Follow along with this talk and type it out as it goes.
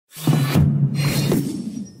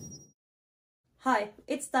Hi,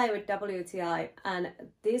 it's Ty with WTI, and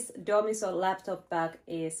this DOMISO laptop bag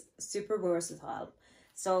is super versatile.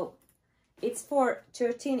 So it's for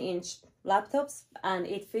 13-inch laptops and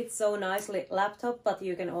it fits so nicely laptop, but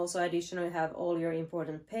you can also additionally have all your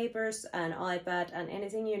important papers and iPad and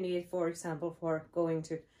anything you need, for example, for going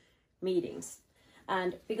to meetings.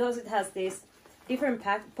 And because it has these different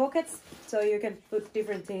pockets, so you can put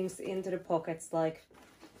different things into the pockets like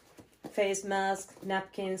face mask,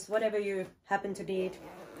 napkins, whatever you happen to need,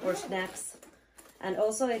 or snacks. And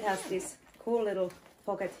also it has this cool little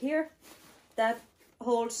pocket here that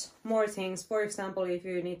holds more things. For example, if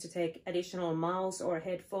you need to take additional mouse or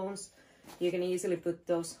headphones, you can easily put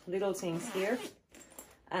those little things here.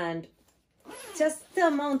 And just the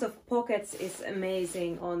amount of pockets is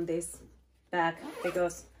amazing on this bag,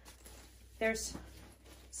 because there's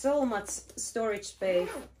so much storage space.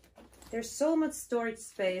 There's so much storage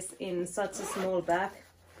space in such a small bag.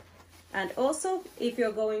 And also, if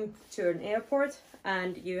you're going to an airport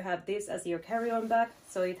and you have this as your carry-on bag,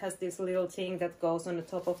 so it has this little thing that goes on the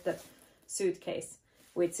top of the suitcase,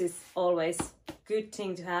 which is always a good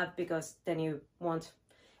thing to have, because then you won't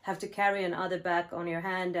have to carry another bag on your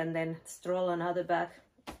hand and then stroll another bag.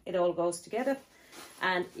 It all goes together.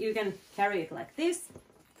 And you can carry it like this,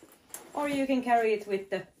 or you can carry it with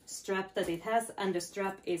the strap that it has, and the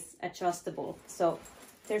strap is adjustable. So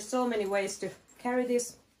there's so many ways to carry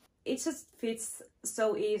this. It just fits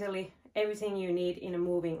so easily everything you need in a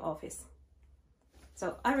moving office.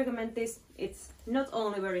 So I recommend this. It's not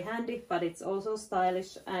only very handy, but it's also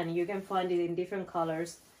stylish, and you can find it in different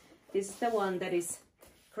colors. This is the one that is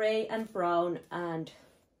gray and brown, and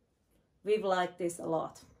we've liked this a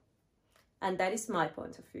lot. And that is my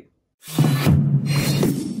point of view.